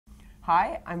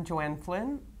Hi, I'm JoAnne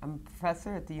Flynn. I'm a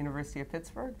professor at the University of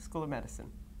Pittsburgh School of Medicine.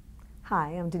 Hi,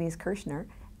 I'm Denise Kirschner,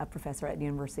 a professor at the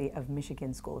University of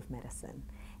Michigan School of Medicine.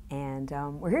 And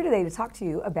we're here today to talk to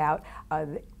you about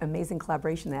the amazing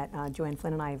collaboration that JoAnne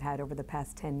Flynn and I have had over the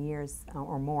past 10 years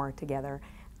or more together.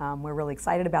 We're really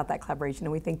excited about that collaboration,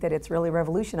 and we think that it's really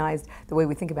revolutionized the way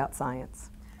we think about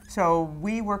science. So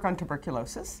we work on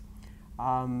tuberculosis.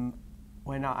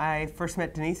 When I first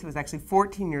met Denise, it was actually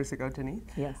 14 years ago, Denise.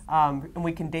 Yes. And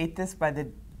we can date this by the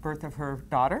birth of her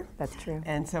daughter. That's true.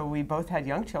 And so we both had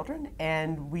young children,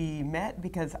 and we met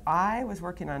because I was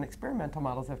working on experimental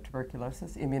models of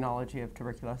tuberculosis, immunology of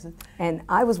tuberculosis. And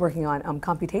I was working on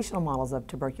computational models of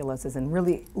tuberculosis and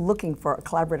really looking for a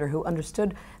collaborator who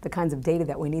understood the kinds of data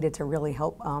that we needed to really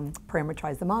help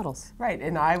parameterize the models. Right,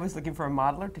 and I was looking for a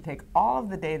modeler to take all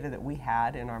of the data that we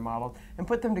had in our models and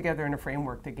put them together in a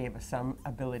framework that gave us some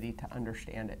ability to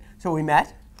understand it. So we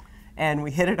met, and we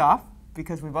hit it off,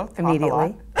 because we both talk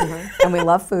immediately. a lot. And we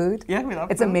love food. Yeah, we love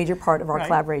food. It's a major part of our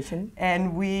collaboration.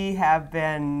 And we have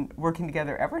been working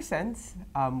together ever since.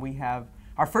 We have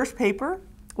our first paper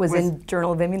was in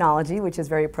Journal of Immunology, which is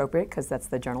very appropriate because that's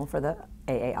the journal for the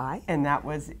AAI. And that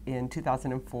was in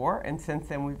 2004. And since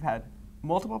then we've had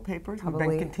multiple papers. Probably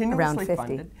we've been continuously around 50,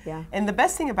 funded. yeah. And the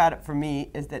best thing about it for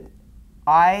me is that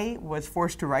I was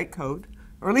forced to write code,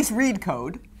 or at least read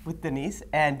code, with Denise,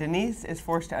 and Denise is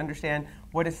forced to understand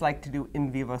what it's like to do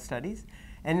in vivo studies.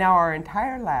 And now our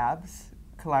entire labs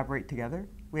collaborate together.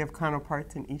 We have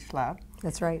counterparts in each lab.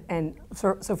 That's right. And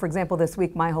so for example, this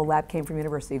week my whole lab came from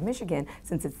University of Michigan,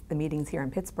 since it's the meetings here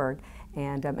in Pittsburgh.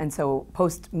 And so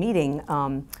post-meeting,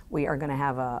 we are going to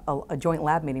have a joint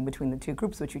lab meeting between the two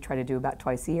groups, which we try to do about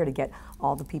twice a year to get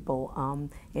all the people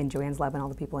in JoAnne's lab and all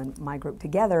the people in my group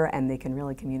together, and they can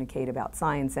really communicate about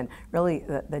science and really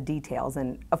the details.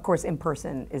 And of course, in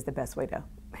person is the best way to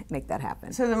make that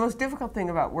happen. So the most difficult thing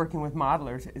about working with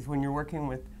modelers is when you're working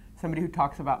with somebody who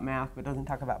talks about math but doesn't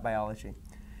talk about biology.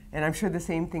 And I'm sure the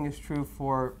same thing is true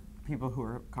for people who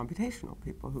are computational,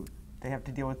 people who they have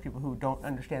to deal with people who don't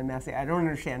understand math. Say, I don't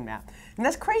understand math. And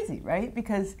that's crazy, right?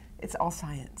 Because it's all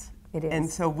science. It is. And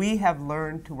so we have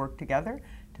learned to work together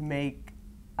to make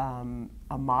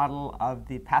a model of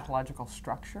the pathological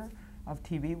structure of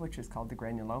TB, which is called the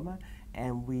granuloma.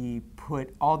 And we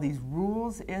put all these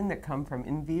rules in that come from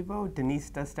in vivo. Denise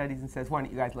does studies and says, why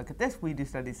don't you guys look at this? We do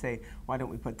studies, say, why don't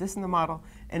we put this in the model?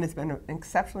 And it's been an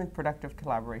exceptionally productive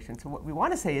collaboration. So what we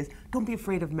want to say is, don't be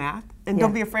afraid of math, and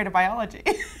don't be afraid of biology.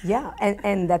 Yeah,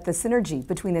 and that the synergy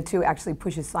between the two actually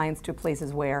pushes science to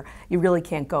places where you really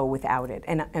can't go without it.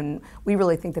 And we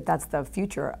really think that that's the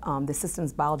future, the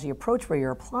systems biology approach, where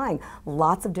you're applying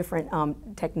lots of different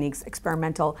techniques,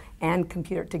 experimental and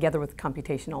computer, together with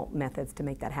computational methods to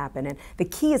make that happen. And the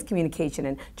key is communication,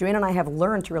 and JoAnne and I have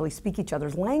learned to really speak each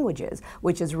other's languages,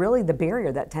 which is really the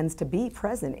barrier that tends to be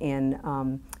present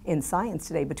in science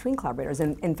today between collaborators.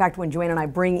 And in fact, when JoAnne and I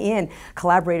bring in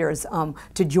collaborators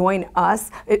to join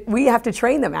us, we have to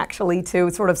train them actually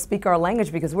to sort of speak our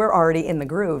language, because we're already in the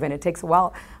groove, and it takes a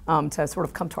while to sort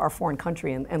of come to our foreign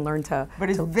country and learn to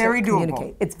But it's very doable.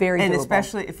 Communicate. It's very doable. And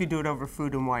especially if you do it over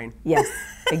food and wine. Yes,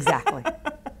 exactly.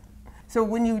 So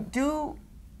when you do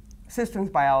systems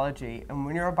biology, and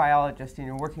when you're a biologist and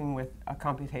you're working with a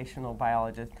computational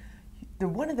biologist,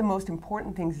 one of the most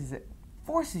important things is it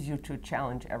forces you to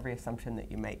challenge every assumption that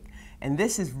you make. And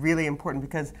this is really important,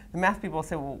 because the math people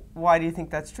say, well, why do you think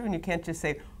that's true? And you can't just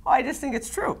say, oh, I just think it's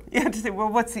true. You have to say, well,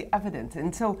 what's the evidence?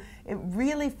 And so it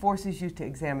really forces you to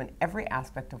examine every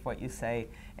aspect of what you say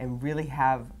and really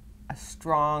have a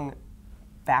strong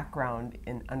background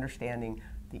in understanding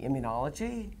the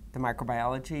immunology, the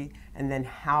microbiology, and then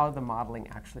how the modeling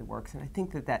actually works. And I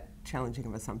think that challenging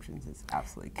of assumptions is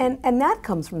absolutely key. And that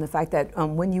comes from the fact that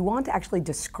when you want to actually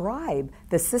describe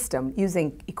the system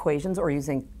using equations or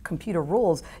using computer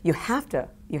rules, you have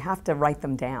to write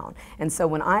them down. And so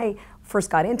when I first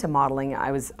got into modeling,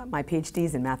 my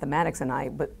Ph.D.'s in mathematics, and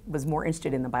I was more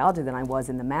interested in the biology than I was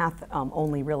in the math,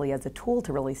 only really as a tool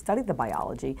to really study the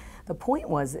biology. The point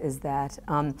is that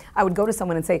I would go to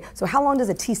someone and say, so how long does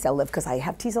a T cell live? Because I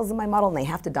have T cells in my model and they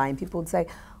have to die. And people would say,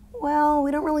 well,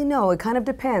 we don't really know. It kind of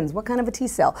depends. What kind of a T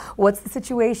cell? What's the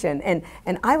situation? And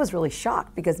I was really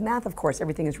shocked, because math, of course,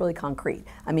 everything is really concrete.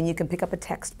 I mean, you can pick up a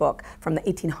textbook from the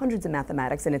 1800s in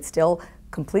mathematics and it's still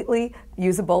completely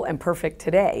usable and perfect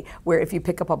today, where if you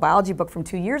pick up a biology book from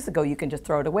 2 years ago, you can just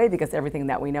throw it away because everything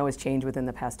that we know has changed within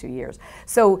the past 2 years.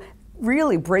 So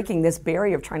really breaking this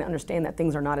barrier of trying to understand that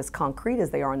things are not as concrete as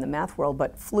they are in the math world,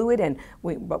 but fluid, and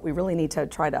but we really need to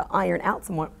try to iron out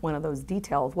one of those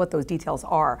details. What those details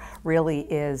are really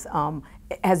is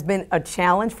has been a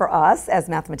challenge for us as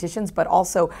mathematicians, but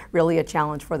also really a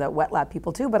challenge for the wet lab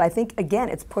people too. But I think again,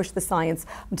 it's pushed the science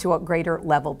to a greater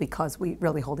level because we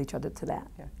really hold each other to that.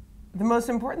 Yeah. The most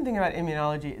important thing about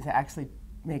immunology is actually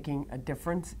making a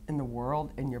difference in the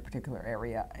world in your particular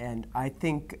area. And I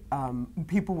think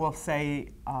people will say,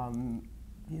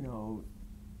 you know,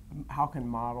 how can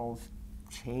models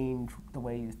change the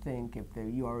way you think? If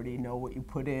you already know what you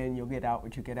put in, you'll get out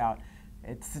what you get out.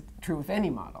 It's true with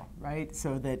any model, right?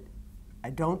 So that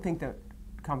I don't think that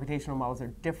computational models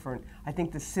are different. I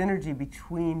think the synergy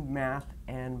between math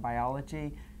and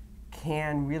biology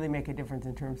can really make a difference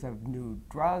in terms of new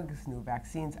drugs, new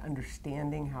vaccines,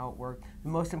 understanding how it works. The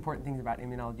most important things about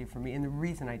immunology for me, and the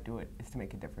reason I do it, is to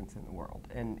make a difference in the world.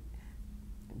 And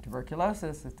in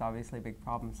tuberculosis, it's obviously a big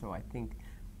problem, so I think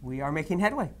we are making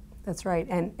headway. That's right,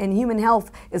 and human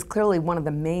health is clearly one of the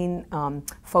main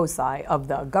foci of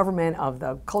the government, of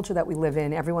the culture that we live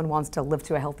in. Everyone wants to live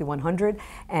to a healthy 100,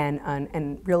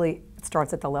 and really it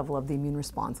starts at the level of the immune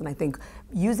response. And I think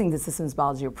using the systems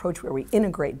biology approach where we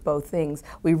integrate both things,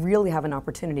 we really have an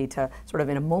opportunity to sort of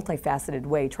in a multifaceted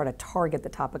way try to target the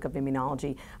topic of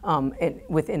immunology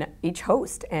within each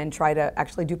host and try to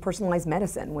actually do personalized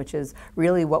medicine, which is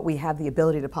really what we have the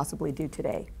ability to possibly do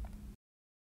today.